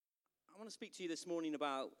want to speak to you this morning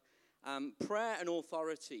about prayer and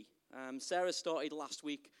authority. Sarah started last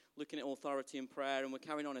week looking at authority and prayer, and we're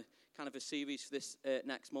carrying on a kind of a series for this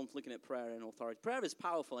next month looking at prayer and authority. Prayer is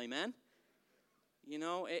powerful, amen? You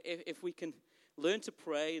know, if we can learn to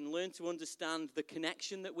pray and learn to understand the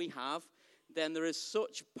connection that we have, then there is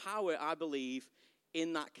such power, I believe,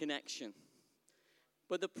 in that connection.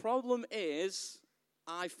 But the problem is,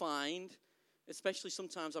 I find, especially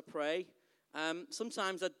sometimes I pray,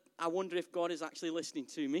 sometimes I wonder if God is actually listening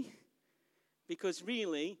to me, because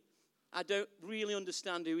really, I don't really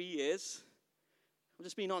understand who he is. I'm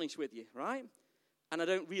just being honest with you, right? And I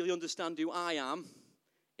don't really understand who I am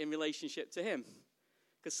in relationship to him,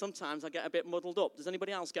 because sometimes I get a bit muddled up. Does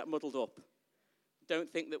anybody else get muddled up?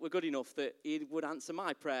 Don't think that we're good enough that he would answer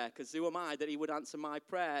my prayer, because who am I that he would answer my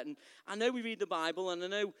prayer? And I know we read the Bible, and I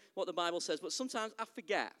know what the Bible says, but sometimes I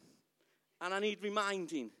forget, and I need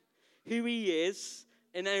reminding who he is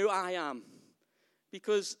and who I am.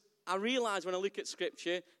 Because I realize when I look at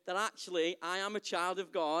Scripture that actually I am a child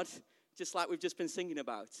of God, just like we've just been singing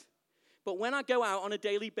about. But when I go out on a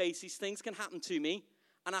daily basis, things can happen to me,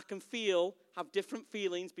 and I can have different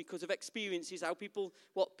feelings because of experiences,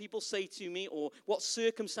 what people say to me, or what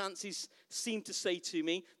circumstances seem to say to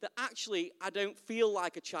me, that actually I don't feel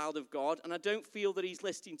like a child of God, and I don't feel that he's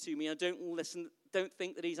listening to me. I don't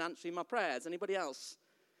think that he's answering my prayers. Anybody else?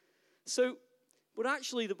 So, but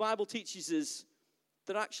actually the Bible teaches us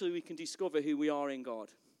that actually we can discover who we are in God.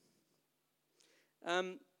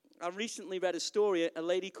 I recently read a story, a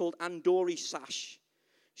lady called Andori Sash.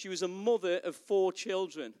 She was a mother of 4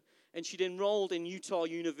 children, and she'd enrolled in Utah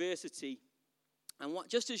University. And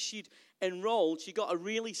just as she'd enrolled, she got a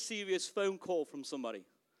really serious phone call from somebody.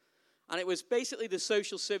 And it was basically the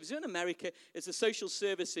social services. In America, it's the social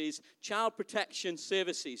services, child protection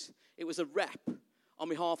services. It was a rep on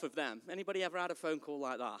behalf of them. Anybody ever had a phone call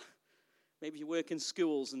like that? Maybe you work in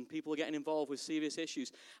schools and people are getting involved with serious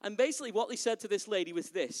issues. And basically what they said to this lady was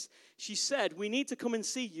this. She said, "We need to come and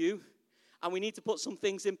see you, and we need to put some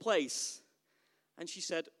things in place." And she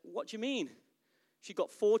said, "What do you mean?" She got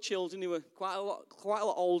 4 children who were quite a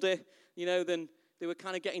lot older, than they were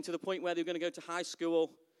kind of getting to the point where they were going to go to high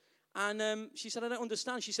school. And she said, "I don't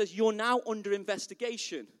understand." She says, "You're now under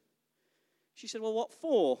investigation." She said, "Well, what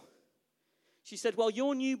for?" She said, "Well,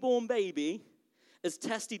 your newborn baby has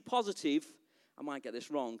tested positive," I might get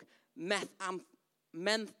this wrong,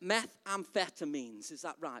 methamphetamines. Is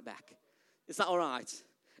that right, Beck? Is that all right?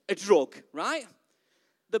 A drug, right?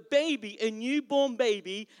 The baby, a newborn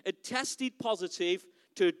baby, had tested positive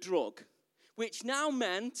to a drug, which now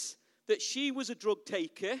meant that she was a drug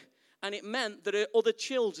taker, and it meant that her other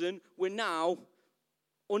children were now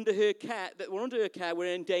under her care, were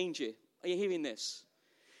in danger. Are you hearing this?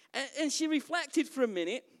 And she reflected for a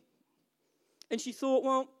minute, and she thought,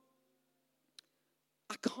 well,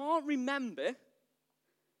 I can't remember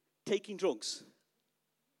taking drugs.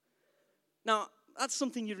 Now, that's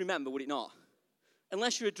something you remember, would it not?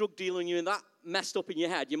 Unless you're a drug dealer and you're that messed up in your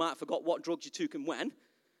head, you might have forgot what drugs you took and when.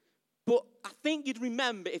 But I think you'd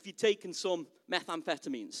remember if you'd taken some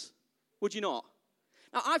methamphetamines. Would you not?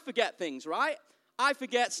 Now, I forget things, right? I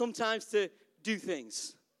forget sometimes to do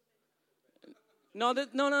things. No. For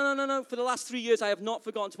the last 3 years, I have not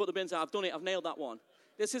forgotten to put the bins out. I've done it. I've nailed that one.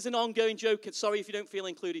 This is an ongoing joke. Sorry if you don't feel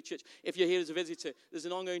included, church. If you're here as a visitor, there's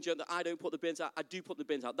an ongoing joke that I don't put the bins out. I do put the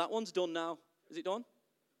bins out. That one's done now. Is it done?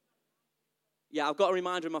 Yeah, I've got a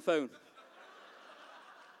reminder in my phone.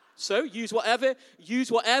 So use whatever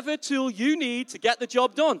tool you need to get the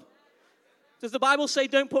job done. Does the Bible say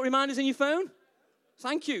don't put reminders in your phone?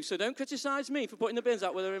 Thank you. So don't criticize me for putting the bins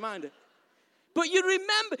out with a reminder. But you'd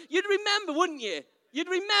remember, wouldn't you? You'd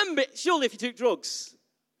remember, surely, if you took drugs.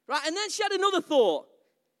 Right? And then she had another thought.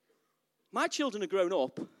 My children are grown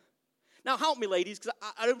up. Now, help me, ladies, because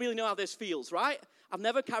I don't really know how this feels, right? I've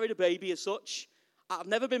never carried a baby as such. I've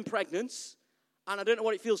never been pregnant. And I don't know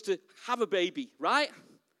what it feels to have a baby, right?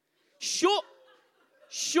 Surely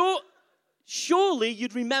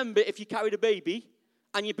you'd remember if you carried a baby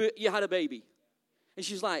and you had a baby. And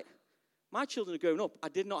she's like, my children are grown up. I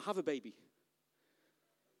did not have a baby.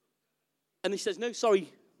 And he says, "No,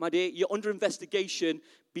 sorry, my dear, you're under investigation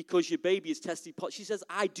because your baby is tested positive." She says,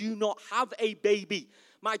 "I do not have a baby.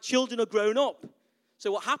 My children are grown up."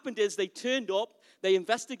 So what happened is they turned up, they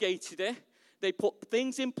investigated her, they put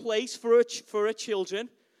things in place for her children,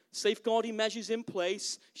 safeguarding measures in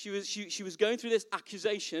place. She was going through this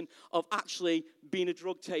accusation of actually being a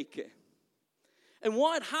drug taker. And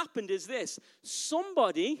what had happened is this.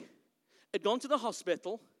 Somebody had gone to the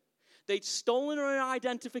hospital, they'd stolen her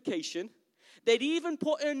identification, They'd even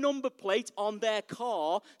put a number plate on their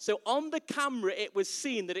car, so on the camera it was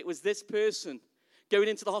seen that it was this person going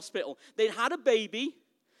into the hospital. They'd had a baby,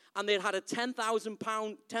 and they'd had a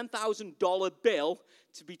 $10,000 bill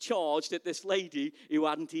to be charged at this lady who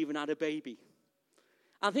hadn't even had a baby.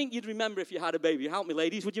 I think you'd remember if you had a baby. Help me,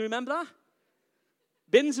 ladies. Would you remember that?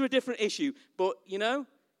 Bins are a different issue, but,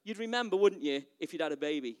 you'd remember, wouldn't you, if you'd had a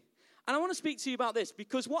baby? And I want to speak to you about this,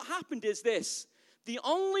 because what happened is this. The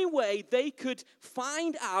only way they could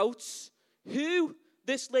find out who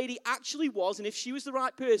this lady actually was and if she was the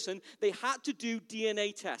right person, they had to do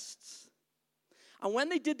DNA tests. And when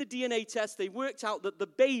they did the DNA test, they worked out that the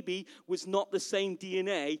baby was not the same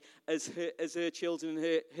DNA as her children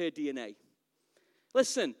and her DNA.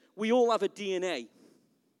 Listen, we all have a DNA,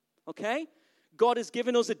 okay? God has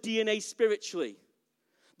given us a DNA spiritually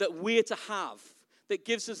that we're to have, that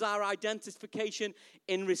gives us our identification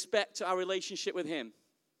in respect to our relationship with him.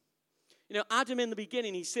 Adam in the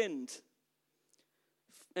beginning, he sinned.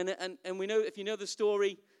 And we know, if you know the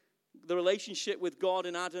story, the relationship with God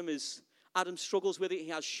and Adam struggles with it. He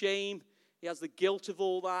has shame. He has the guilt of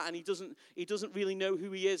all that, and he doesn't really know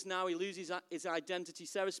who he is now. He loses his identity.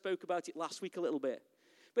 Sarah spoke about it last week a little bit.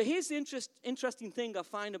 But here's the interesting thing I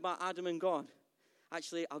find about Adam and God.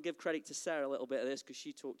 Actually, I'll give credit to Sarah a little bit of this because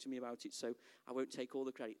she talked to me about it, so I won't take all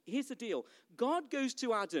the credit. Here's the deal. God goes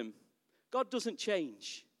to Adam. God doesn't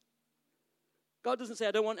change. God doesn't say,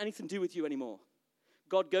 I don't want anything to do with you anymore.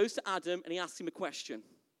 God goes to Adam and he asks him a question.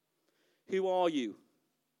 Who are you?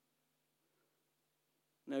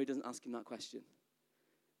 No, he doesn't ask him that question.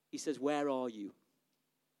 He says, where are you?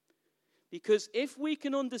 Because if we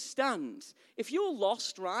can understand, if you're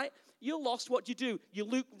lost, right? You're lost, what do? You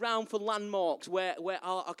look round for landmarks where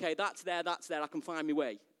okay, that's there, I can find my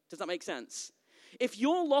way. Does that make sense? If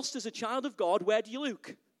you're lost as a child of God, where do you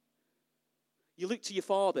look? You look to your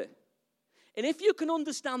Father. And if you can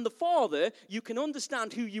understand the Father, you can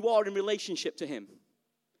understand who you are in relationship to him.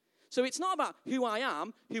 So it's not about who I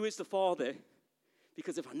am, who is the Father.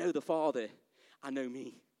 Because if I know the Father, I know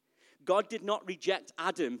me. God did not reject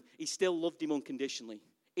Adam. He still loved him unconditionally.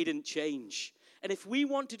 He didn't change. And if we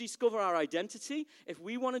want to discover our identity, if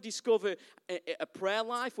we want to discover a prayer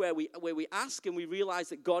life where we ask and we realize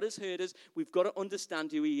that God has heard us, we've got to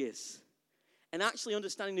understand who he is. And actually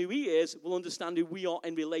understanding who he is, we'll understand who we are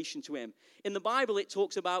in relation to him. In the Bible, it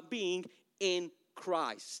talks about being in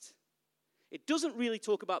Christ. It doesn't really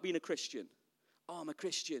talk about being a Christian. Oh, I'm a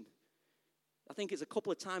Christian. I think it's a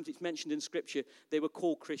couple of times it's mentioned in Scripture they were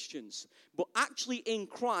called Christians. But actually in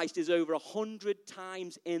Christ is over 100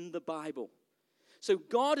 times in the Bible. So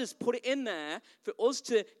God has put it in there for us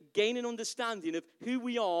to gain an understanding of who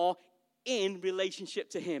we are in relationship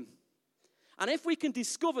to him. And if we can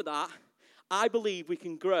discover that, I believe we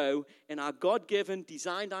can grow in our God-given,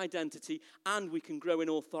 designed identity, and we can grow in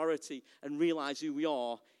authority and realize who we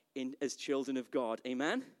are as children of God.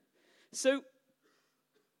 Amen? So,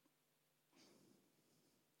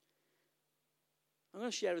 I'm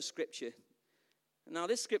going to share a scripture. Now,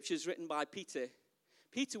 this scripture is written by Peter.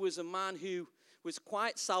 Peter was a man who was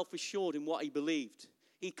quite self-assured in what he believed.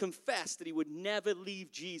 He confessed that he would never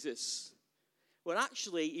leave Jesus. Well,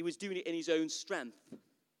 actually, he was doing it in his own strength.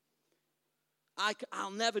 I'll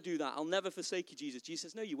never do that. I'll never forsake you, Jesus. Jesus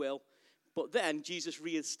says, no, you will. But then Jesus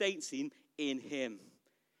reinstates him in him.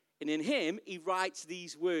 And in him, he writes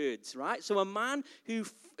these words, right? So a man who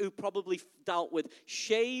probably dealt with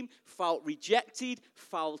shame, felt rejected,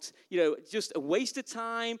 felt, just a waste of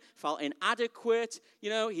time, felt inadequate,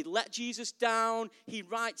 he'd let Jesus down. He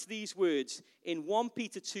writes these words in 1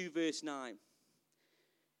 Peter 2, verse 9.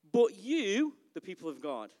 But you, the people of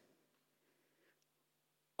God,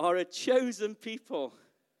 are a chosen people.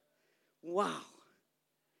 Wow.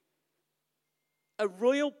 A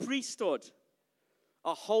royal priesthood.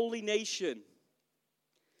 A holy nation,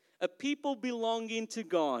 a people belonging to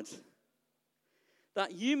God,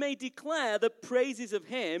 that you may declare the praises of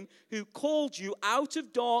him who called you out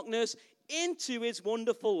of darkness into his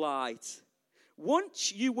wonderful light.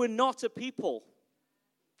 Once you were not a people.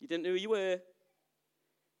 You didn't know who you were.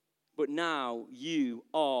 But now you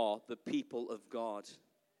are the people of God.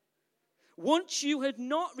 Once you had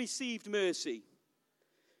not received mercy.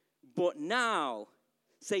 But now,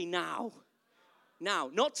 say now.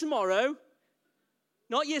 Now, not tomorrow,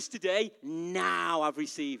 not yesterday, now I've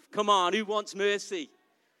received. Come on, who wants mercy?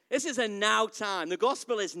 This is a now time. The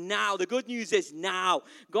gospel is now. The good news is now.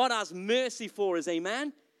 God has mercy for us,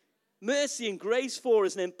 amen? Mercy and grace for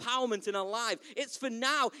us and empowerment in our life. It's for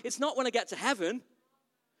now. It's not when I get to heaven.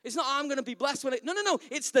 It's not, I'm going to be blessed when No.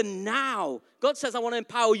 It's the now. God says, I want to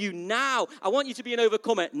empower you now. I want you to be an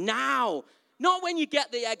overcomer now. Not when you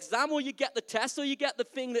get the exam or you get the test or you get the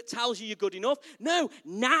thing that tells you you're good enough. No,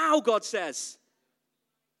 now God says,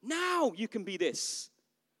 now you can be this.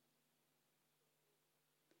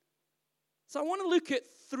 So I want to look at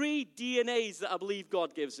 3 DNAs that I believe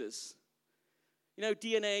God gives us. You know,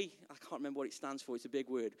 DNA, I can't remember what it stands for. It's a big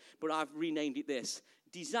word. But I've renamed it this.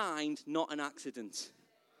 Designed, not an accident.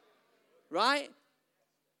 Right?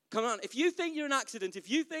 Come on, if you think you're an accident,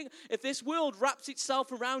 if this world wraps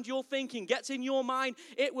itself around your thinking, gets in your mind,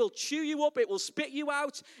 it will chew you up, it will spit you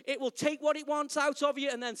out, it will take what it wants out of you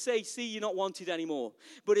and then say, see, you're not wanted anymore.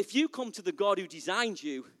 But if you come to the God who designed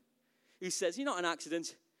you, who says, you're not an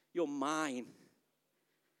accident, you're mine.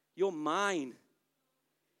 You're mine.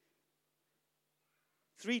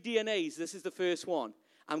 3 DNAs, this is the first one.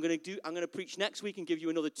 I'm going to preach next week and give you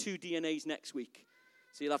another 2 DNAs next week.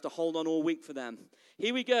 So you'll have to hold on all week for them.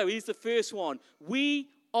 Here we go. Here's the first one. We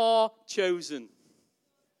are chosen.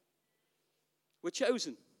 We're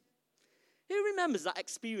chosen. Who remembers that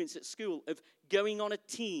experience at school of going on a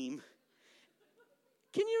team?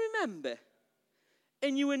 Can you remember?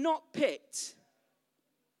 And you were not picked.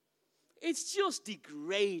 It's just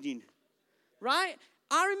degrading, right?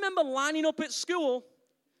 I remember lining up at school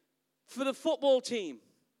for the football team.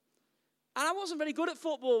 And I wasn't very good at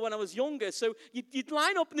football when I was younger. So you'd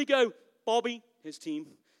line up and they go, Bobby, his team.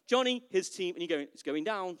 Johnny, his team. And you go, it's going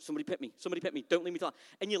down. Somebody pick me. Somebody pick me. Don't leave me to.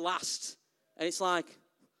 And you're last. And it's like,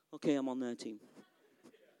 okay, I'm on their team.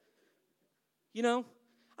 You know?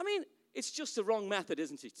 I mean, it's just the wrong method,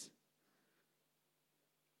 isn't it?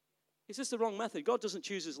 It's just the wrong method. God doesn't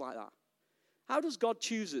choose us like that. How does God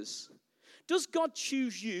choose us? Does God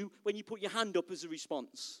choose you when you put your hand up as a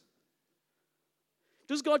response?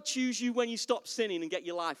 Does God choose you when you stop sinning and get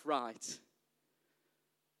your life right?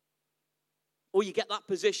 Or you get that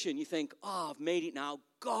position, you think, oh, I've made it now.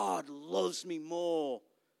 God loves me more.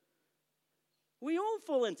 We all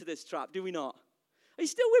fall into this trap, do we not? Are you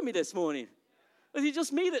still with me this morning? Or is it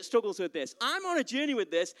just me that struggles with this? I'm on a journey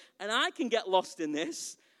with this, and I can get lost in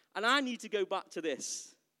this, and I need to go back to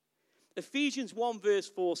this. Ephesians 1 verse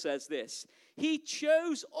 4 says this. He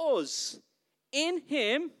chose us in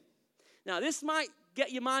him. Now, this might get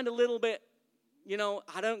your mind a little bit,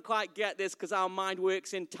 I don't quite get this because our mind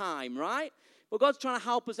works in time, right? But God's trying to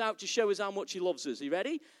help us out to show us how much he loves us. Are you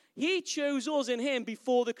ready? He chose us in him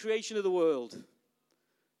before the creation of the world.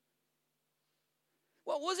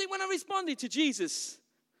 What was it when I responded to Jesus?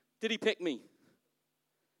 Did he pick me?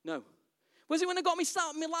 No. Was it when I got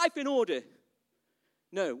my life in order?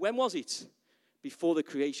 No. When was it? Before the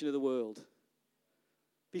creation of the world.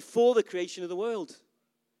 Before the creation of the world.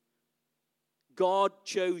 God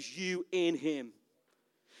chose you in him.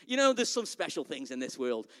 You know, there's some special things in this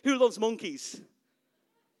world. Who loves monkeys?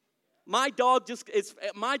 My dog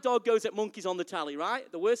goes at monkeys on the telly, right?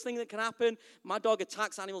 The worst thing that can happen, my dog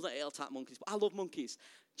attacks animals, it'll attack monkeys. But I love monkeys.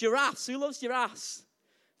 Giraffes, who loves giraffes?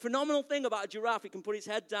 Phenomenal thing about a giraffe, it can put its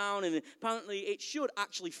head down, and apparently it should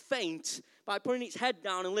actually faint. By putting its head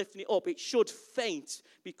down and lifting it up, it should faint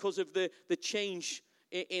because of the change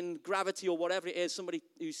in gravity or whatever it is. Somebody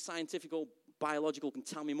who's scientific or biological can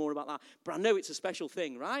tell me more about that. But I know it's a special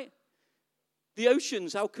thing, right? The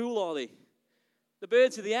oceans, how cool are they? The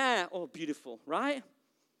birds of the air, oh, beautiful, right?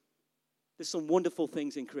 There's some wonderful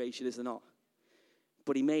things in creation, is there not?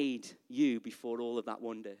 But he made you before all of that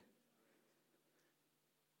wonder.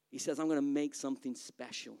 He says, I'm going to make something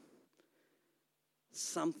special.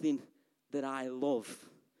 Something that I love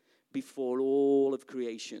before all of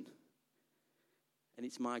creation. And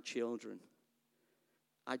it's my children.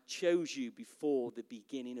 I chose you before the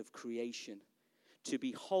beginning of creation to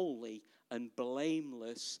be holy and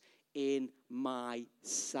blameless in my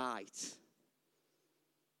sight.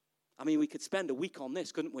 I mean, we could spend a week on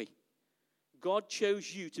this, couldn't we? God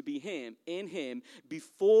chose you to be him, in him,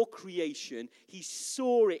 before creation. He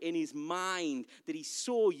saw it in his mind that he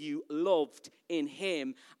saw you loved in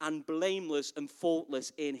him and blameless and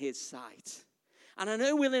faultless in his sight. And I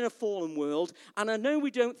know we're in a fallen world, and I know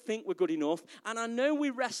we don't think we're good enough, and I know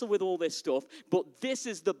we wrestle with all this stuff, but this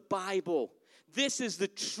is the Bible. This is the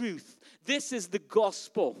truth. This is the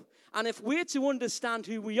gospel. And if we're to understand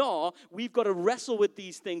who we are, we've got to wrestle with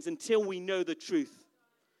these things until we know the truth.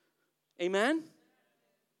 Amen?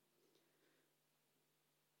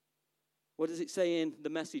 What does it say in the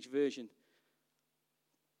Message version?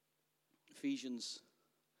 Ephesians.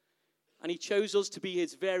 And he chose us to be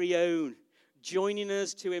his very own, joining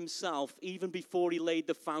us to himself even before he laid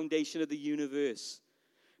the foundation of the universe.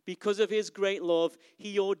 Because of his great love,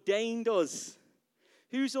 he ordained us.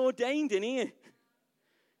 Who's ordained in here?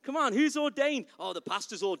 Come on, who's ordained? Oh, the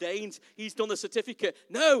pastor's ordained. He's done the certificate.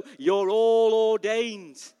 No, you're all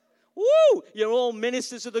ordained. Woo! You're all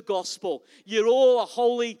ministers of the gospel. You're all a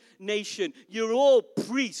holy nation. You're all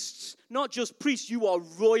priests. Not just priests, you are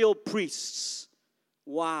royal priests.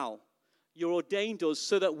 Wow. You're ordained us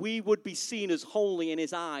so that we would be seen as holy in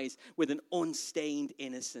his eyes with an unstained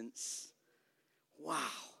innocence. Wow.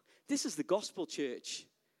 This is the gospel, church.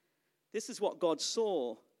 This is what God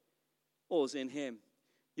saw us in him.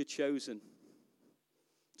 You're chosen.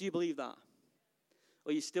 Do you believe that? Or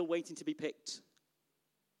are you still waiting to be picked?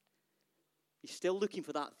 You're still looking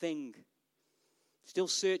for that thing. Still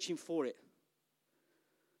searching for it.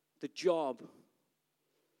 The job.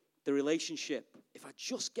 The relationship. If I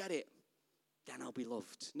just get it, then I'll be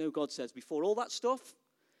loved. No, God says, before all that stuff,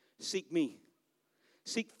 seek me.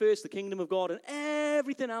 Seek first the kingdom of God, and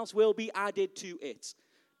everything else will be added to it.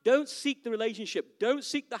 Don't seek the relationship. Don't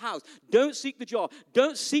seek the house. Don't seek the job.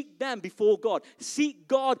 Don't seek them before God. Seek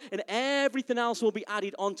God, and everything else will be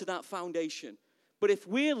added onto that foundation. But if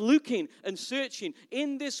we're looking and searching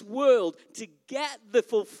in this world to get the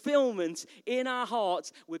fulfillment in our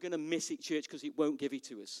hearts, we're going to miss it, church, because it won't give it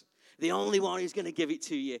to us. The only one who's going to give it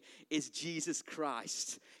to you is Jesus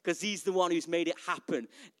Christ, because he's the one who's made it happen.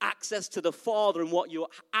 Access to the Father and what you're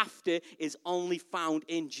after is only found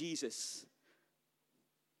in Jesus.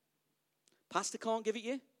 Pastor can't give it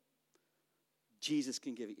you. Jesus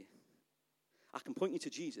can give it you. I can point you to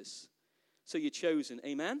Jesus. So you're chosen.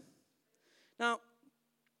 Amen? Now,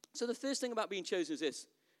 so the first thing about being chosen is this.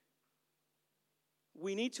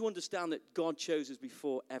 We need to understand that God chose us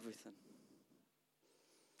before everything.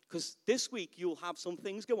 Because this week you'll have some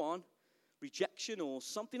things go on, rejection or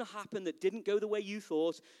something will happen that didn't go the way you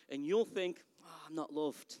thought, and you'll think, I'm not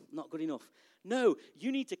loved, not good enough. No,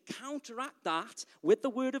 you need to counteract that with the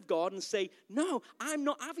word of God and say, no, I'm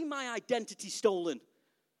not having my identity stolen.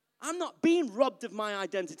 I'm not being robbed of my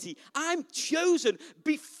identity. I'm chosen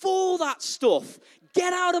before that stuff.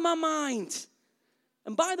 Get out of my mind.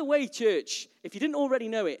 And by the way, church, if you didn't already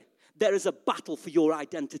know it, there is a battle for your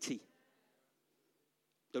identity.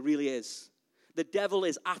 There really is. The devil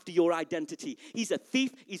is after your identity. He's a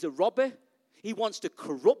thief. He's a robber. He wants to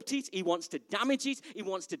corrupt it. He wants to damage it. He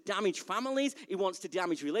wants to damage families. He wants to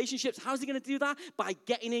damage relationships. How's he going to do that? By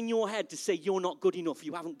getting in your head to say you're not good enough.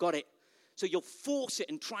 You haven't got it. So you'll force it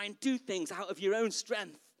and try and do things out of your own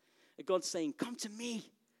strength. And God's saying, come to me.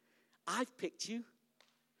 I've picked you.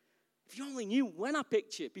 If you only knew when I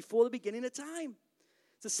picked you, before the beginning of time.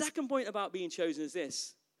 The second point about being chosen is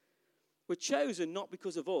this. We're chosen not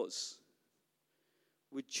because of us.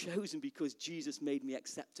 We're chosen because Jesus made me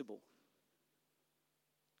acceptable.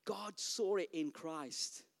 God saw it in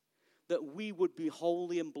Christ, that we would be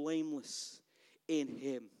holy and blameless in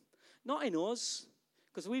him. Not in us,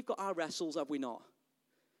 because we've got our wrestles, have we not?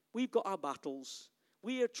 We've got our battles.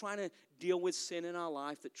 We are trying to deal with sin in our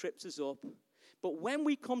life that trips us up. But when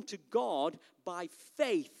we come to God by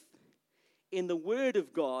faith in the word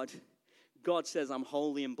of God, God says, I'm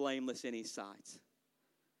holy and blameless in his sight.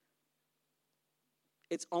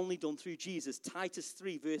 It's only done through Jesus. Titus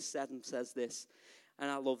 3 verse 7 says this, and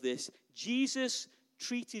I love this. Jesus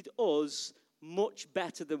treated us much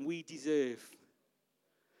better than we deserve.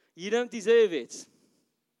 You don't deserve it.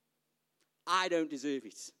 I don't deserve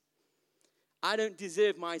it. I don't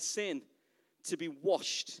deserve my sin to be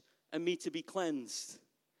washed and me to be cleansed.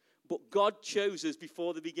 But God chose us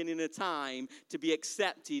before the beginning of time to be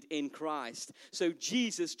accepted in Christ. So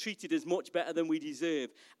Jesus treated us much better than we deserve.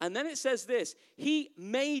 And then it says this, he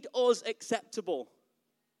made us acceptable.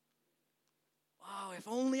 Wow, if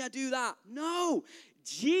only I do that. No,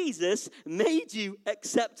 Jesus made you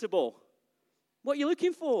acceptable. What are you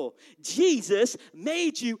looking for? Jesus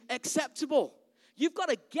made you acceptable. You've got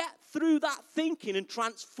to get through that thinking and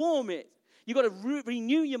transform it. You've got to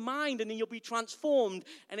renew your mind, and then you'll be transformed,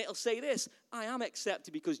 and it'll say this, I am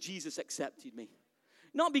accepted because Jesus accepted me.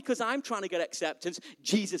 Not because I'm trying to get acceptance,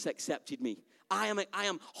 Jesus accepted me. I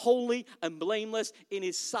am holy and blameless in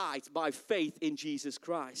his sight by faith in Jesus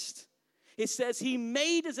Christ. It says he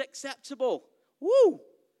made us acceptable. Woo!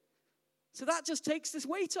 So that just takes this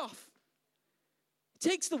weight off. It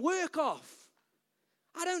takes the work off.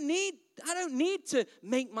 I don't need to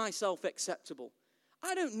make myself acceptable.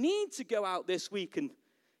 I don't need to go out this week and,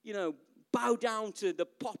 bow down to the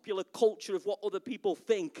popular culture of what other people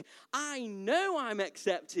think. I know I'm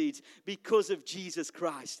accepted because of Jesus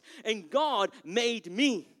Christ. And God made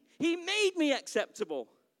me. He made me acceptable.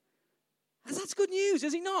 And that's good news,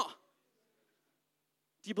 is it not?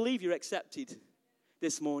 Do you believe you're accepted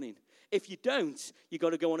this morning? If you don't, you've got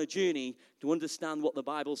to go on a journey to understand what the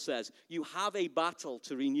Bible says. You have a battle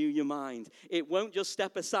to renew your mind. It won't just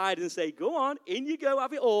step aside and say, go on, in you go,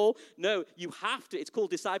 have it all. No, you have to. It's called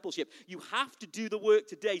discipleship. You have to do the work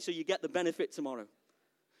today so you get the benefit tomorrow.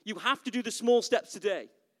 You have to do the small steps today.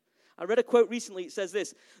 I read a quote recently. It says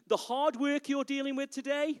this: the hard work you're dealing with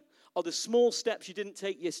today are the small steps you didn't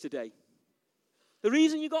take yesterday. The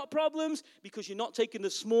reason you got problems, because you're not taking the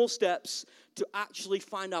small steps to actually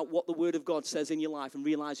find out what the Word of God says in your life and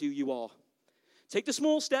realize who you are. Take the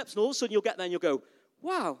small steps, and all of a sudden you'll get there and you'll go,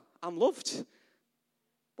 wow, I'm loved.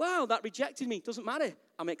 Wow, that rejected me. Doesn't matter.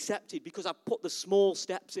 I'm accepted because I've put the small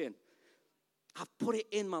steps in. I've put it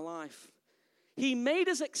in my life. He made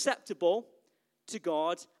us acceptable to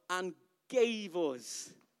God and gave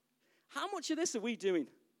us. How much of this are we doing?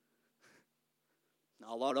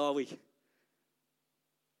 Not a lot, are we?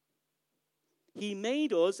 He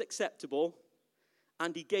made us acceptable,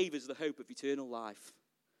 and he gave us the hope of eternal life.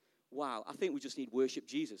 Wow, I think we just need worship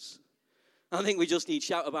Jesus. I think we just need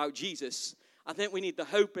shout about Jesus. I think we need the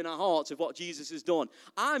hope in our hearts of what Jesus has done.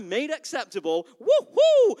 I'm made acceptable,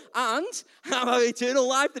 woohoo, and I have eternal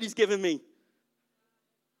life that he's given me.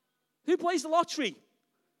 Who plays the lottery?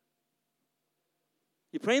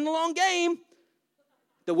 You're playing the long game.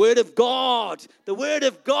 The Word of God. The Word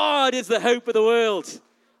of God is the hope of the world.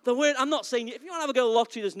 The word, I'm not saying, if you want to have a go at the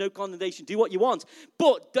lottery, there's no condemnation. Do what you want.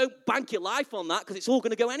 But don't bank your life on that, because it's all going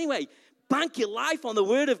to go anyway. Bank your life on the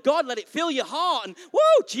Word of God. Let it fill your heart. And,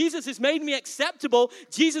 whoa, Jesus has made me acceptable.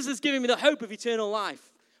 Jesus has given me the hope of eternal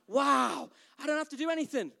life. Wow, I don't have to do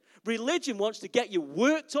anything. Religion wants to get you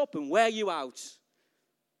worked up and wear you out.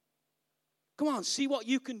 Come on, see what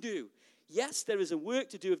you can do. Yes, there is a work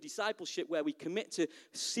to do of discipleship where we commit to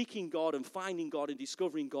seeking God and finding God and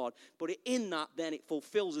discovering God. But in that, then it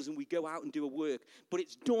fulfills us and we go out and do a work. But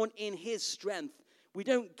it's done in his strength. We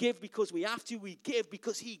don't give because we have to. We give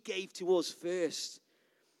because he gave to us first.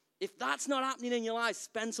 If that's not happening in your life,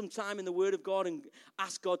 spend some time in the Word of God and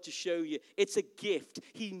ask God to show you. It's a gift.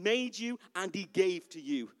 He made you and he gave to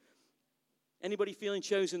you. Anybody feeling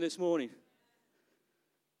chosen this morning?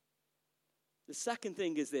 The second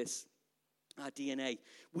thing is this. Our DNA.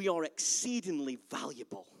 We are exceedingly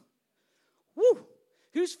valuable. Woo!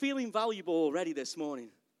 Who's feeling valuable already this morning?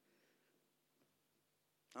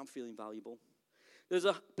 I'm feeling valuable. There's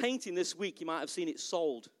a painting this week. You might have seen it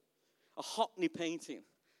sold. A Hockney painting.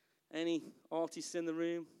 Any artists in the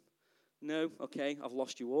room? No? Okay, I've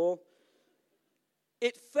lost you all.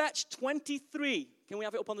 It fetched 23. Can we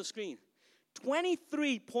have it up on the screen?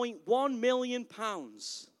 £23.1 million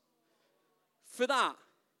for that.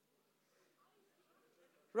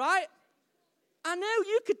 Right? I know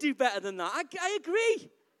you could do better than that. I agree.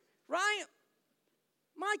 Right?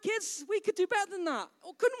 My kids, we could do better than that.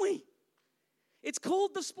 Or couldn't we? It's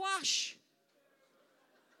called The Splash.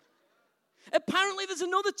 Apparently there's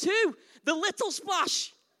another two. The Little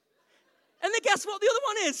Splash. And then guess what the other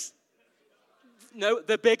one is? No,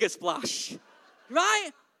 the Bigger Splash.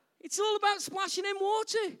 Right? It's all about splashing in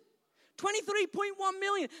water. 23.1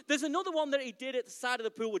 million. There's another one that he did at the side of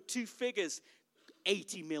the pool with two figures.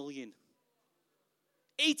 80 million.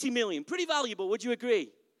 80 million. Pretty valuable, would you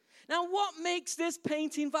agree? Now, what makes this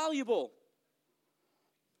painting valuable?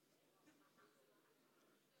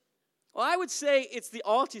 Well, I would say it's the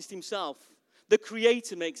artist himself. The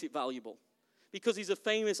creator makes it valuable. Because he's a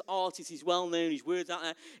famous artist, he's well known, his words out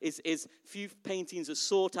there, his few paintings are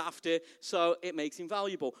sought after, so it makes him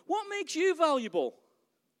valuable. What makes you valuable?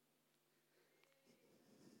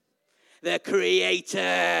 The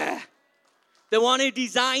creator. The one who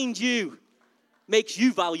designed you makes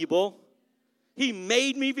you valuable. He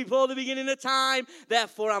made me before the beginning of time,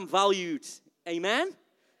 therefore I'm valued. Amen?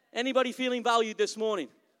 Anybody feeling valued this morning?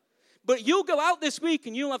 But you'll go out this week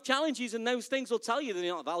and you'll have challenges and those things will tell you that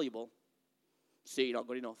you're not valuable. See, you're not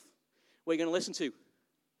good enough. What are you going to listen to?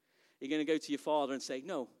 You're going to go to your Father and say,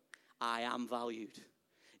 no, I am valued.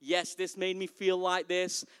 Yes, this made me feel like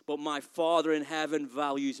this, but my Father in heaven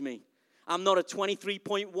values me. I'm not a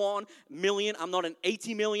 23.1 million. I'm not an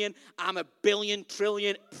 80 million. I'm a billion,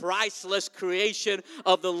 trillion, priceless creation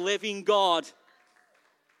of the living God.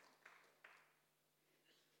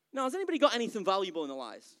 Now, has anybody got anything valuable in their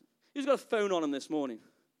lives? Who's got a phone on them this morning?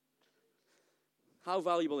 How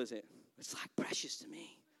valuable is it? It's like precious to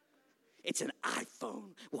me. It's an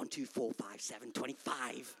iPhone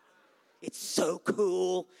 1245725. It's so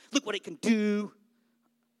cool. Look what it can do.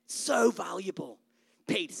 It's so valuable.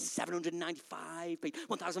 Paid $795, paid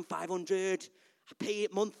 $1,500. I pay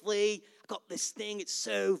it monthly. I got this thing. It's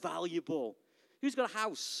so valuable. Who's got a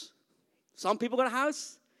house? Some people got a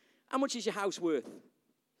house. How much is your house worth?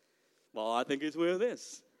 Well, I think it's worth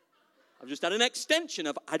this. I've just had an extension.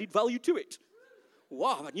 I've added value to it.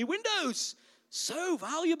 Wow, I've had new windows. So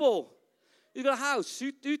valuable. You've got a house.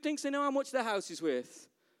 Who thinks they know how much their house is worth?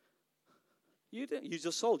 You do. You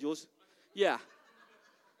just sold yours. Yeah.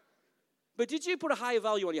 But did you put a higher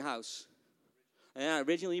value on your house? Yeah,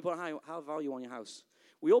 originally you put a higher value on your house.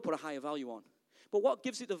 We all put a higher value on. But what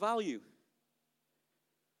gives it the value?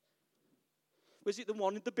 Was it the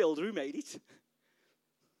one, the builder who made it?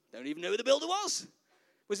 Don't even know who the builder was.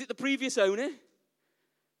 Was it the previous owner?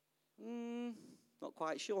 Not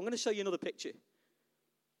quite sure. I'm going to show you another picture.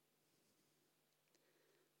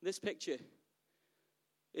 This picture,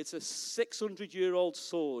 it's a 600-year-old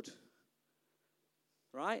sword.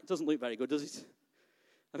 Right? It doesn't look very good, does it?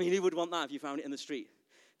 I mean, who would want that if you found it in the street?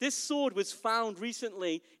 This sword was found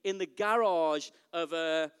recently in the garage of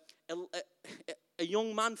a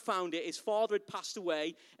young man found it. His father had passed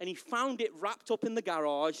away, and he found it wrapped up in the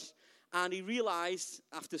garage, and he realized,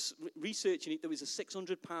 after researching it, there was a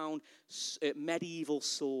 600-pound medieval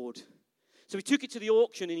sword. So he took it to the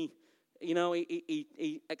auction, and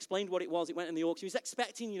he explained what it was. It went in the auction. He was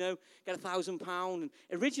expecting, get £1,000, and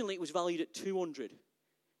originally it was valued at 200.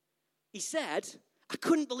 He said, I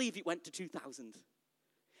couldn't believe it went to 2,000.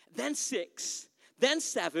 Then 6, then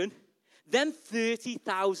 7, then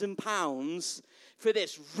 £30,000 for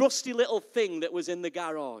this rusty little thing that was in the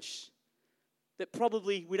garage. That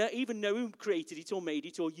probably, we don't even know who created it or made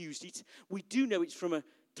it or used it. We do know it's from a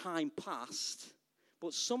time past.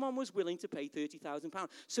 But someone was willing to pay £30,000.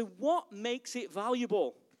 So what makes it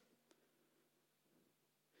valuable?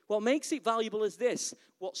 What makes it valuable is this: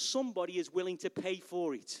 what somebody is willing to pay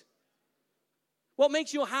for it. What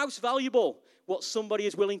makes your house valuable? What somebody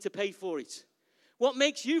is willing to pay for it. What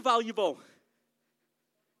makes you valuable?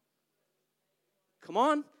 Come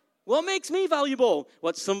on. What makes me valuable?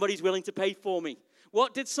 What somebody's willing to pay for me.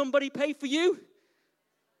 What did somebody pay for you?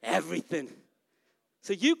 Everything.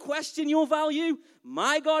 So you question your value?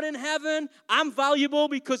 My God in heaven, I'm valuable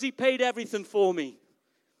because he paid everything for me.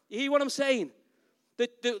 You hear what I'm saying?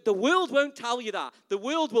 The world won't tell you that. The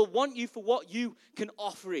world will want you for what you can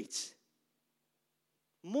offer it.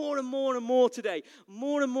 More and more and more today.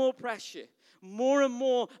 More and more pressure. More and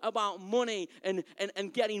more about money and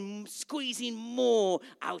squeezing more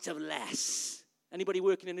out of less. Anybody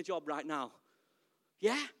working in a job right now?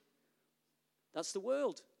 Yeah? That's the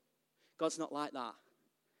world. God's not like that.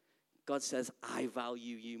 God says, I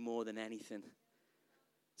value you more than anything.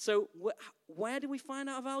 So where do we find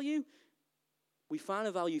our value? We find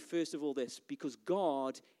our value, first of all, this, because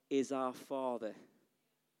God is our Father.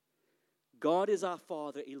 God is our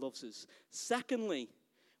Father. He loves us. Secondly,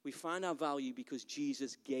 we find our value because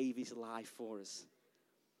Jesus gave his life for us.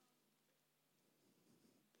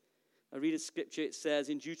 I read a scripture. It says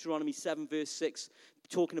in Deuteronomy 7 verse 6,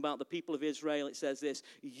 talking about the people of Israel, it says this: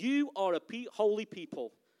 you are a holy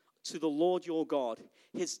people to the Lord your God,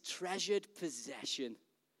 his treasured possession.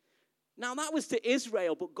 Now that was to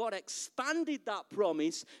Israel, but God expanded that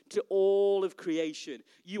promise to all of creation.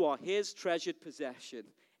 You are his treasured possession.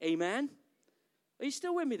 Amen? Are you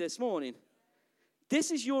still with me this morning?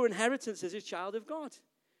 This is your inheritance as a child of God.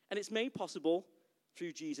 And it's made possible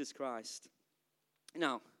through Jesus Christ.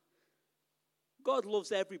 Now, God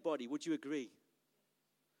loves everybody. Would you agree?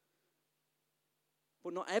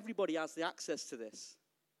 But not everybody has the access to this.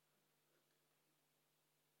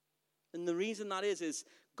 And the reason that is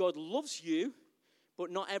God loves you,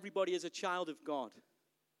 but not everybody is a child of God.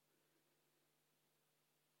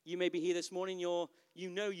 You may be here this morning,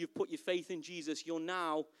 you've put your faith in Jesus. You're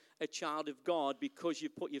now a child of God because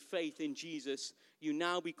you've put your faith in Jesus. You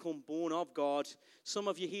now become born of God. Some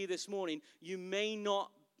of you here this morning, you may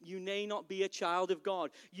not be a child of God.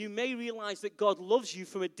 You may realize that God loves you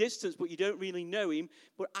from a distance, but you don't really know him.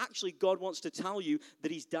 But actually, God wants to tell you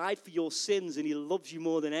that he's died for your sins and he loves you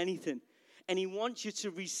more than anything. And he wants you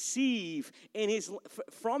to receive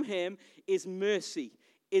from him his mercy,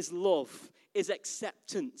 his love, his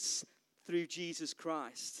acceptance through Jesus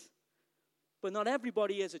Christ. But not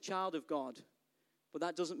everybody is a child of God. But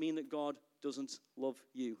that doesn't mean that God doesn't love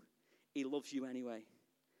you. He loves you anyway.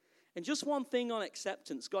 And just one thing on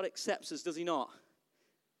acceptance. God accepts us, does he not?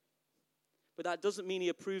 But that doesn't mean he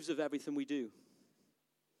approves of everything we do.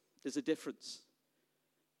 There's a difference.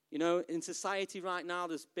 You know, in society right now,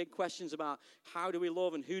 there's big questions about how do we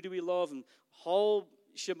love and who do we love and whole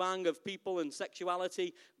shebang of people and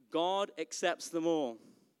sexuality. God accepts them all.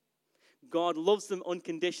 God loves them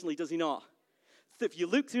unconditionally, does he not? If you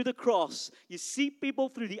look through the cross, you see people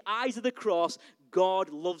through the eyes of the cross, God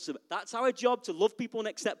loves them. That's our job, to love people and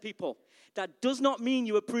accept people. That does not mean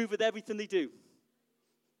you approve of everything they do.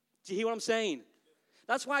 Do you hear what I'm saying?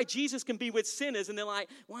 That's why Jesus can be with sinners, and they're like,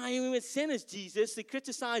 why are you with sinners, Jesus? They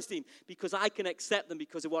criticized him because I can accept them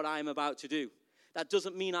because of what I am about to do. That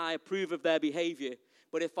doesn't mean I approve of their behavior.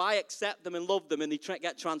 But if I accept them and love them and they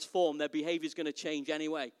get transformed, their behavior is going to change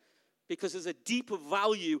anyway. Because there's a deeper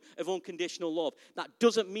value of unconditional love. That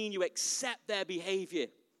doesn't mean you accept their behavior.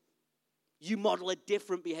 You model a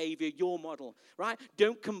different behavior, your model, right?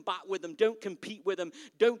 Don't combat with them. Don't compete with them.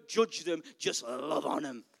 Don't judge them. Just love on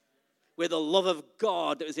them with the love of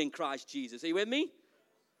God that is in Christ Jesus. Are you with me?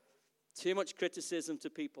 Too much criticism to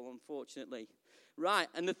people, unfortunately. Right,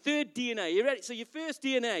 and the third DNA. You ready? So your first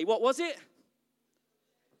DNA, what was it?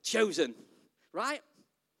 Chosen, right?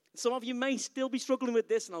 Some of you may still be struggling with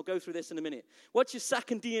this, and I'll go through this in a minute. What's your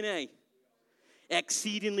second DNA?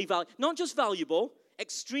 Exceedingly valuable. Not just valuable,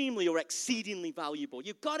 extremely or exceedingly valuable.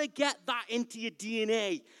 You've got to get that into your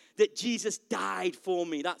DNA, that Jesus died for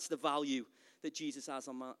me. That's the value that Jesus has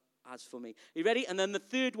for me. Are you ready? And then the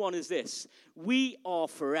third one is this. We are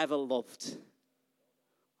forever loved.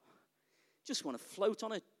 Just want to float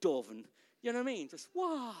on a dove and, you know what I mean? Just,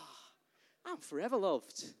 wow, I'm forever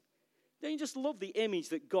loved. Don't you just love the image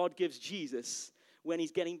that God gives Jesus when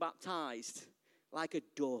he's getting baptized? Like a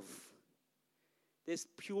dove. This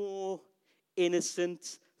pure,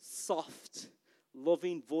 innocent, soft,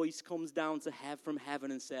 loving voice comes down from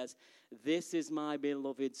heaven and says, this is my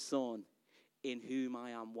beloved Son, in whom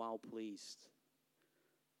I am well pleased.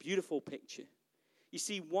 Beautiful picture. You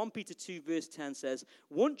see, 1 Peter 2 verse 10 says,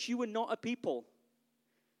 once you were not a people,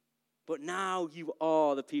 but now you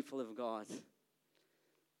are the people of God.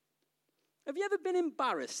 Have you ever been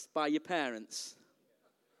embarrassed by your parents?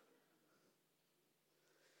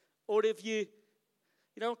 Or have you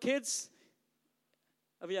kids,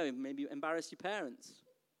 have you ever maybe embarrassed your parents?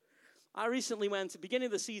 I recently beginning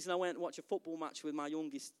of the season, I went and watched a football match with my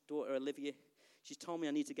youngest daughter, Olivia. She told me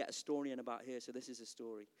I need to get a story in about her, so this is a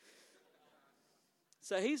story.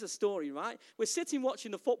 So here's a story, right? We're sitting watching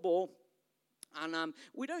the football, and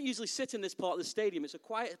we don't usually sit in this part of the stadium. It's a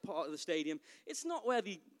quiet part of the stadium. It's not where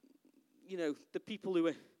the people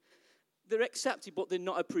who they're accepted, but they're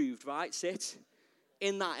not approved, right? Sit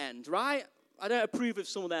in that end, right? I don't approve of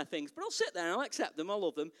some of their things, but I'll sit there and I'll accept them. I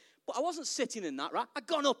love them. But I wasn't sitting in that, right? I'd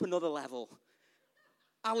gone up another level.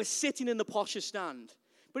 I was sitting in the posher stand.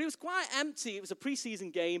 But it was quite empty. It was a preseason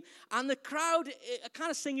game. And the crowd are kind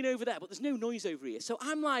of singing over there, but there's no noise over here. So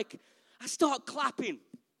I'm like, I start clapping.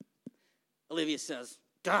 Olivia says,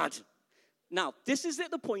 Dad. Now, this is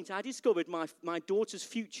at the point I discovered my daughter's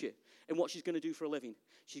future and what she's going to do for a living.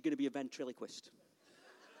 She's going to be a ventriloquist.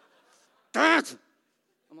 Dad!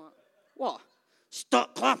 I'm like, what?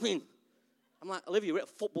 Stop clapping. I'm like, Olivia, we're at a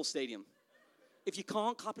football stadium. If you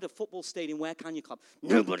can't clap at a football stadium, where can you clap?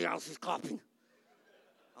 Nobody else is clapping.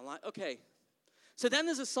 I'm like, okay. So then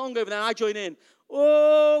there's a song over there, I join in.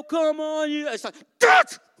 Oh, come on, you. It's like, Dad!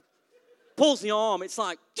 Pulls the arm. It's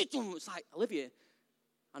like, Olivia,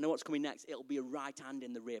 I know what's coming next. It'll be a right hand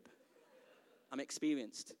in the rib. I'm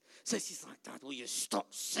experienced. So she's like, Dad, will you stop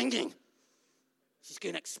singing? She's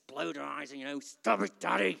going to explode her eyes and, stop it,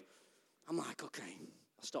 Daddy. I'm like, okay.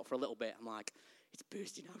 I stop for a little bit. I'm like, it's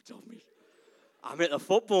bursting out of me. I'm at a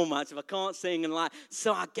football match if I can't sing and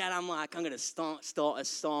so I'm going to start a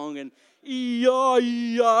song and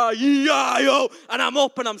E-I-E-I-E-I-O, and I'm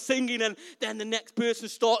up and I'm singing, and then the next person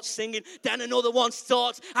starts singing, then another one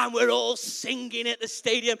starts, and we're all singing at the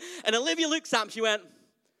stadium. And Olivia looks at me, she went,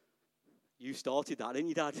 you started that, didn't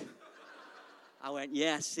you, Dad? I went,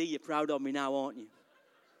 yeah, see, you're proud of me now, aren't you?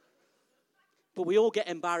 But we all get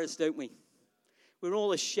embarrassed, don't we? We're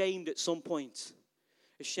all ashamed at some point.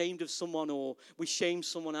 Ashamed of someone, or we shame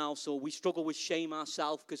someone else, or we struggle with shame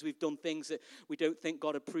ourselves because we've done things that we don't think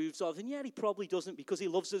God approves of. And yet he probably doesn't, because he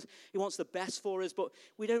loves us. He wants the best for us, but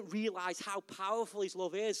we don't realize how powerful his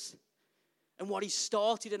love is and what he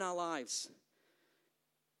started in our lives.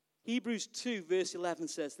 Hebrews 2 verse 11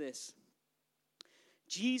 says this.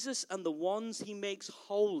 Jesus and the ones he makes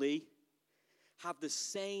holy have the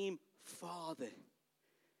same Father.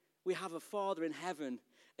 We have a Father in heaven,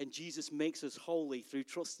 and Jesus makes us holy through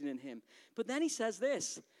trusting in him. But then he says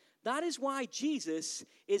this, that is why Jesus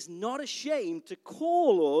is not ashamed to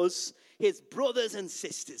call us his brothers and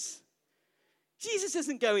sisters. Jesus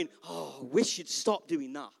isn't going, oh, I wish you'd stop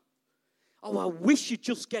doing that. Oh, I wish you'd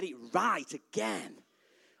just get it right again.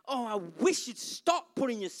 Oh, I wish you'd stop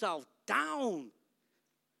putting yourself down.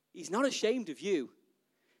 He's not ashamed of you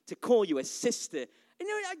to call you a sister. You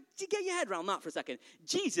know, you get your head around that for a second.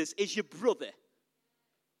 Jesus is your brother.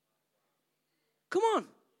 Come on.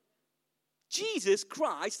 Jesus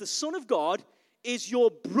Christ, the Son of God, is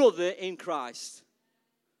your brother in Christ.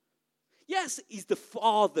 Yes, he's the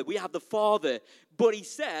Father. We have the Father. but he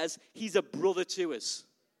says he's a brother to us.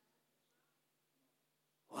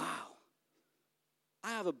 Wow.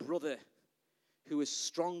 I have a brother who is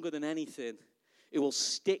stronger than anything, who will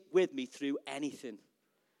stick with me through anything.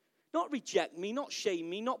 Not reject me, not shame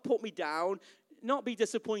me, not put me down, not be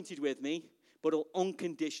disappointed with me, but will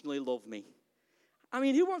unconditionally love me. I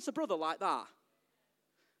mean, who wants a brother like that?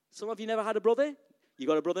 Some of you never had a brother? You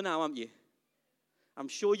got a brother now, haven't you? I'm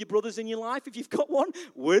sure your brothers in your life, if you've got one,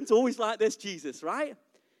 weren't always like this, Jesus, right?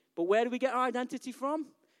 But where do we get our identity from?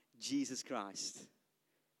 Jesus Christ.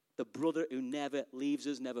 The brother who never leaves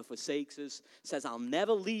us, never forsakes us, says, I'll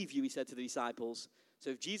never leave you, he said to the disciples.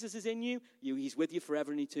 So if Jesus is in you, he's with you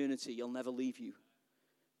forever in eternity. He'll never leave you.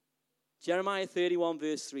 Jeremiah 31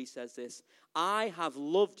 verse 3 says this, I have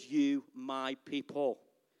loved you, my people,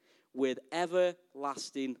 with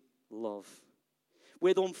everlasting love.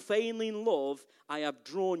 With unfailing love, I have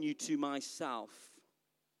drawn you to myself.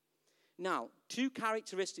 Now, two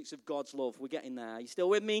characteristics of God's love. We're getting there. Are you still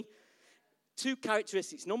with me? Two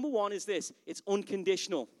characteristics. Number one is this. It's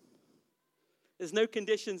unconditional. There's no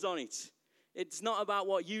conditions on it. It's not about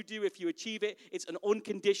what you do if you achieve it. It's an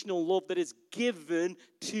unconditional love that is given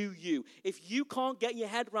to you. If you can't get your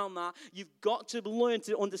head around that, you've got to learn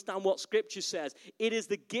to understand what Scripture says. It is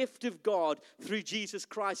the gift of God through Jesus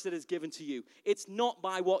Christ that is given to you. It's not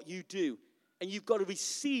by what you do. And you've got to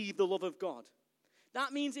receive the love of God.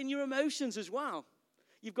 That means in your emotions as well.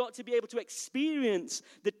 You've got to be able to experience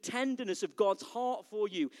the tenderness of God's heart for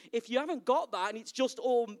you. If you haven't got that and it's just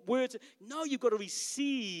all words, no, you've got to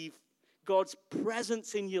receive God's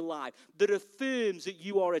presence in your life that affirms that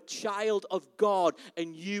you are a child of God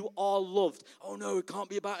and you are loved. Oh no, it can't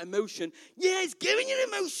be about emotion. Yeah, he's giving you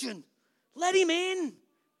emotion. Let him in.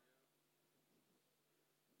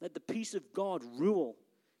 Let the peace of God rule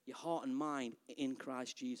your heart and mind in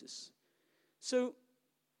Christ Jesus. So,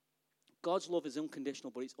 God's love is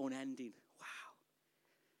unconditional, but it's unending. Wow.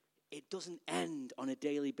 It doesn't end on a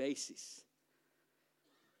daily basis.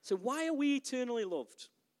 So why are we eternally loved?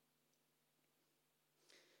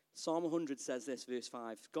 Psalm 100 says this, verse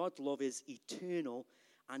 5. God's love is eternal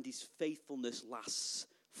and his faithfulness lasts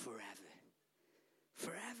forever.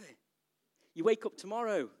 Forever. You wake up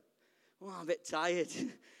tomorrow. Oh, I'm a bit tired.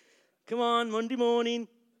 Come on, Monday morning.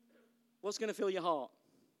 What's going to fill your heart?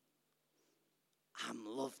 I'm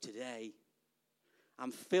loved today.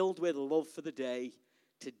 I'm filled with love for the day.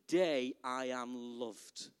 Today I am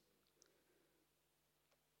loved.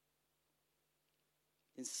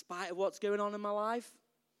 In spite of what's going on in my life,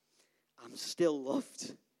 I'm still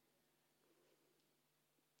loved.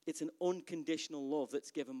 It's an unconditional love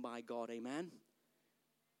that's given by God, amen?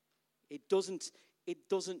 It doesn't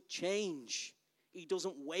change. He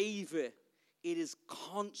doesn't waver. It is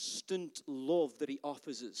constant love that he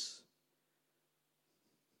offers us.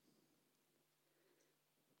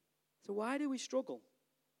 So why do we struggle?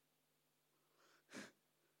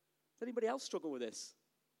 Does anybody else struggle with this?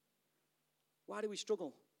 Why do we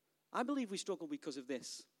struggle? I believe we struggle because of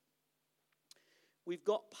this. We've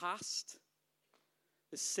got past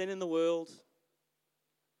the sin in the world.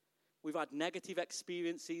 We've had negative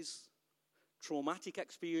experiences, traumatic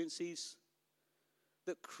experiences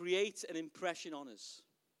that create an impression on us.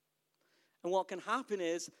 And what can happen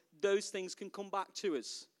is those things can come back to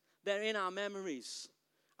us. They're in our memories.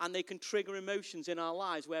 And they can trigger emotions in our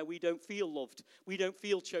lives where we don't feel loved. We don't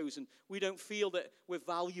feel chosen. We don't feel that we're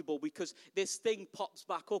valuable because this thing pops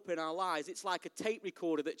back up in our lives. It's like a tape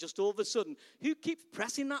recorder that just all of a sudden, who keeps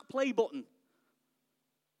pressing that play button?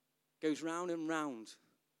 Goes round and round.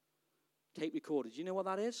 Tape recorder. Do you know what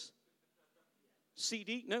that is?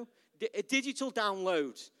 CD? No? A digital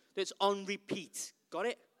download that's on repeat. Got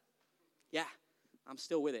it? Yeah. I'm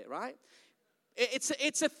still with it, right?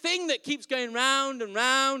 It's a thing that keeps going round and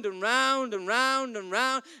round and round and round and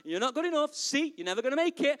round. You're not good enough. See, you're never going to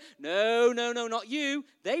make it. No, not you.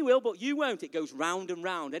 They will, but you won't. It goes round and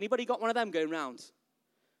round. Anybody got one of them going round?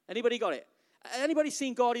 Anybody got it? Anybody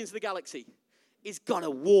seen Guardians of the Galaxy? He's got a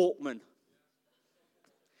Walkman.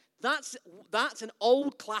 That's an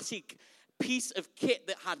old classic piece of kit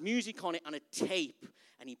that had music on it and a tape.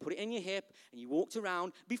 And you put it in your hip and you walked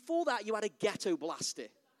around. Before that, you had a ghetto blaster.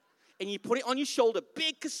 And you put it on your shoulder,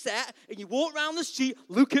 big cassette, and you walk around the street.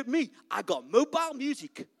 Look at me, I got mobile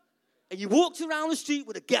music. And you walked around the street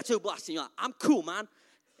with a ghetto blaster, and you're like, I'm cool, man.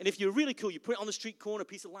 And if you're really cool, you put it on the street corner, a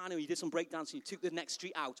piece of lino, and you did some breakdancing, you took the next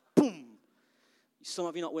street out. Boom. Some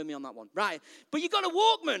of you not with me on that one. Right. But you got a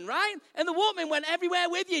Walkman, right? And the Walkman went everywhere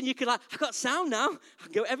with you, and you could I got sound now. I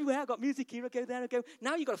can go everywhere. I got music here, I go there, I go.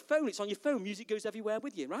 Now you got a phone, it's on your phone. Music goes everywhere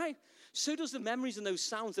with you, right? So does the memories and those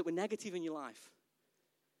sounds that were negative in your life.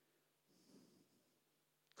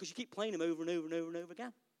 Because you keep playing them over and over and over and over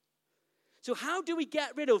again. So how do we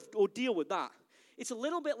get rid of or deal with that? It's a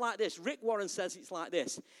little bit like this. Rick Warren says it's like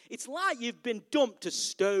this. It's like you've been dumped to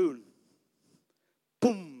stone.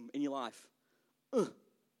 Boom, in your life.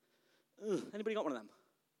 Anybody got one of them?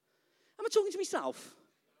 Am I talking to myself?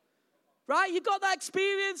 Right? You got that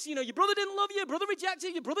experience. You know, your brother didn't love you. Your brother rejected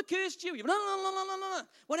you. Your brother cursed you.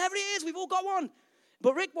 Whatever it is, we've all got one.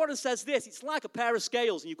 But Rick Warren says this. It's like a pair of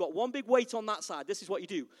scales, and you've got one big weight on that side. This is what you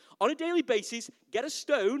do. On a daily basis, get a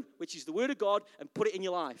stone, which is the Word of God, and put it in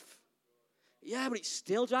your life. Yeah, but it's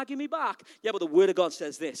still dragging me back. Yeah, but the Word of God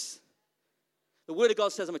says this. The Word of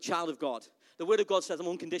God says I'm a child of God. The Word of God says I'm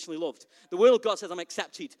unconditionally loved. The Word of God says I'm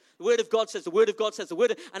accepted. The Word of God says the Word of God says the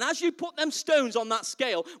Word. And as you put them stones on that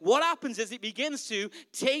scale, what happens is it begins to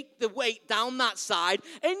take the weight down that side.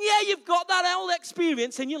 And yeah, you've got that old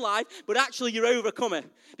experience in your life, but actually you're overcomer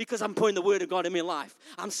because I'm putting the Word of God in my life.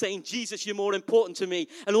 I'm saying, Jesus, you're more important to me.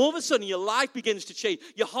 And all of a sudden, your life begins to change.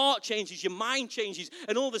 Your heart changes. Your mind changes.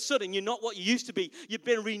 And all of a sudden, you're not what you used to be. You've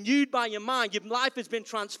been renewed by your mind. Your life has been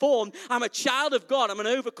transformed. I'm a child of God. I'm an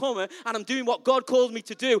overcomer. And I'm doing what God calls me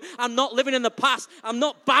to do. I'm not living in the past. I'm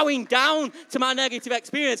not bowing down to my negative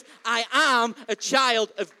experience. I am a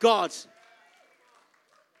child of God.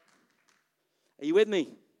 Are you with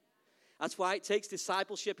me? That's why it takes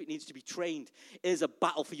discipleship. It needs to be trained. It is a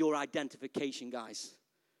battle for your identification, guys.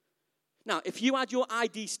 Now, if you had your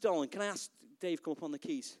ID stolen, can I ask Dave come up on the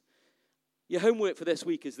keys? Your homework for this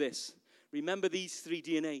week is this. Remember these 3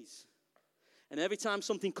 DNAs. And every time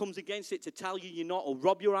something comes against it to tell you you're not or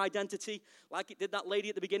rob your identity, like it did that lady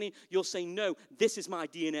at the beginning, you'll say, no, this is my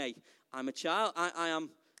DNA. I'm a child. I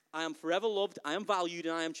am forever loved. I am valued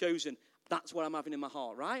and I am chosen. That's what I'm having in my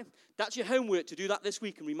heart, right? That's your homework to do that this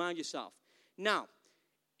week and remind yourself. Now,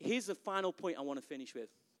 here's the final point I want to finish with.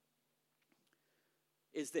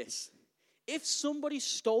 Is this. If somebody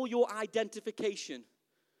stole your identification,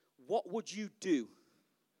 what would you do?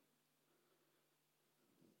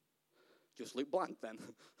 Just look blank then.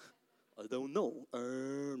 I don't know.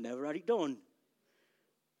 Never had it done.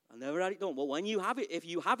 I never had it done. Well, when you have it, if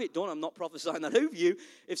you have it done, I'm not prophesying that over you.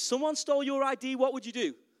 If someone stole your ID, what would you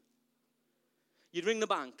do? You'd ring the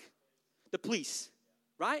bank, the police,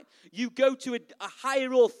 right? You go to a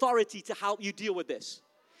higher authority to help you deal with this.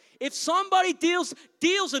 If somebody deals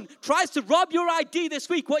and tries to rob your ID this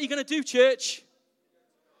week, what are you going to do, church?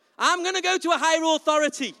 I'm going to go to a higher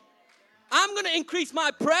authority. I'm going to increase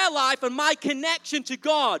my prayer life and my connection to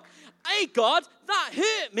God. Hey, God, that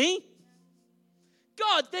hurt me.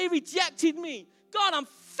 God, they rejected me. God, I'm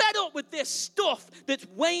fed up with this stuff that's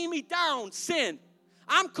weighing me down, sin.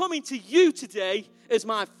 I'm coming to you today as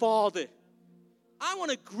my Father. I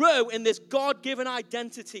want to grow in this God-given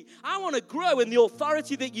identity. I want to grow in the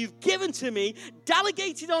authority that you've given to me,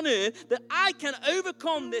 delegated on earth, that I can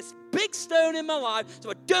overcome this big stone in my life so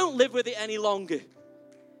I don't live with it any longer.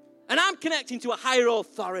 And I'm connecting to a higher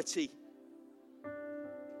authority.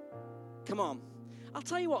 Come on. I'll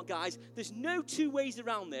tell you what, guys. There's no 2 ways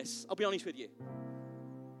around this. I'll be honest with you.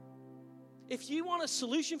 If you want a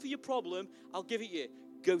solution for your problem, I'll give it you.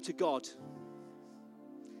 Go to God.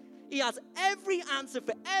 He has every answer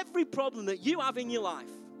for every problem that you have in your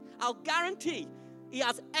life. I'll guarantee he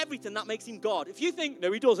has everything that makes him God. If you think,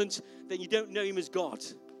 no, he doesn't, then you don't know him as God.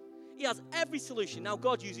 He has every solution. Now,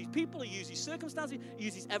 God uses people, he uses circumstances, he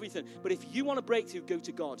uses everything. But if you want a breakthrough, go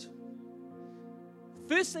to God.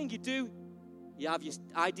 First thing you do, you have your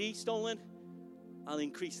ID stolen, I'll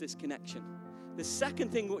increase this connection. The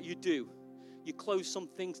second thing what you do, you close some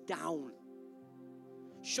things down.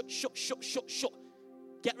 Shut.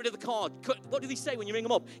 Get rid of the card. What do they say when you ring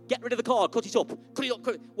them up? Get rid of the card. Cut it up.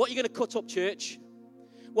 What are you going to cut up, church?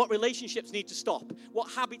 What relationships need to stop?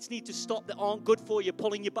 What habits need to stop that aren't good for you,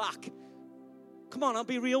 pulling you back? Come on, I'll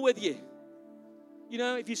be real with you. You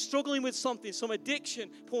know, if you're struggling with something, some addiction,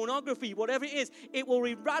 pornography, whatever it is, it will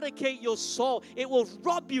eradicate your soul. It will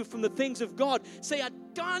rob you from the things of God. Say,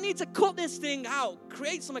 I need to cut this thing out.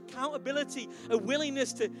 Create some accountability, a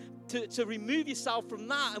willingness to remove yourself from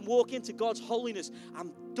that and walk into God's holiness.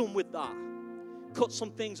 I'm done with that. Cut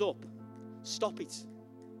some things up. Stop it.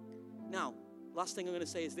 Now, last thing I'm going to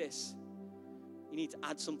say is this. You need to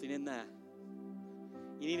add something in there.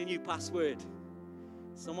 You need a new password.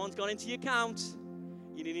 Someone's gone into your account.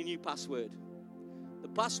 You need a new password. The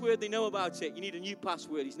password, they know about it. You need a new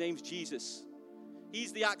password. His name's Jesus.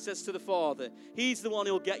 He's the access to the Father. He's the one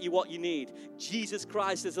who'll get you what you need. Jesus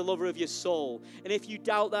Christ is the lover of your soul. And if you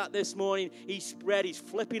doubt that this morning, he spread his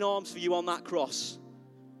flipping arms for you on that cross.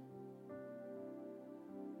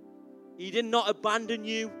 He did not abandon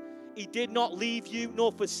you. He did not leave you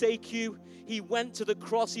nor forsake you. He went to the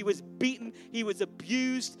cross. He was beaten. He was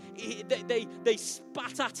abused. They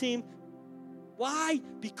spat at him. Why?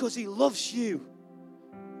 Because he loves you.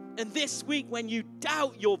 And this week, when you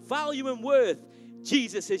doubt your value and worth,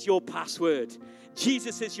 Jesus is your password.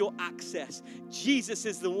 Jesus is your access. Jesus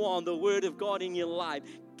is the one, the Word of God in your life.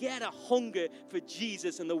 Get a hunger for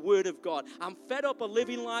Jesus and the Word of God. I'm fed up of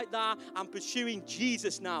living like that. I'm pursuing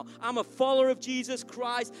Jesus now. I'm a follower of Jesus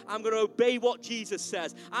Christ. I'm going to obey what Jesus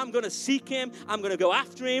says. I'm going to seek Him. I'm going to go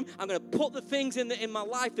after Him. I'm going to put the things in my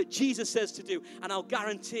life that Jesus says to do. And I'll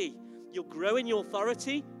guarantee you'll grow in your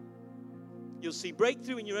authority. You'll see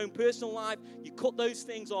breakthrough in your own personal life. You cut those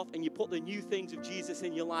things off and you put the new things of Jesus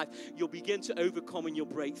in your life. You'll begin to overcome in your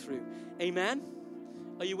breakthrough. Amen?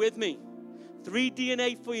 Are you with me? 3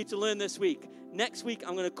 DNA for you to learn this week. Next week,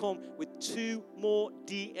 I'm going to come with 2 more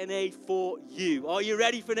DNA for you. Are you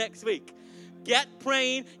ready for next week? Get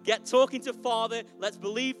praying, get talking to Father. Let's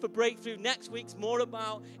believe for breakthrough. Next week's more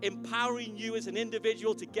about empowering you as an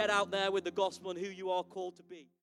individual to get out there with the gospel and who you are called to be.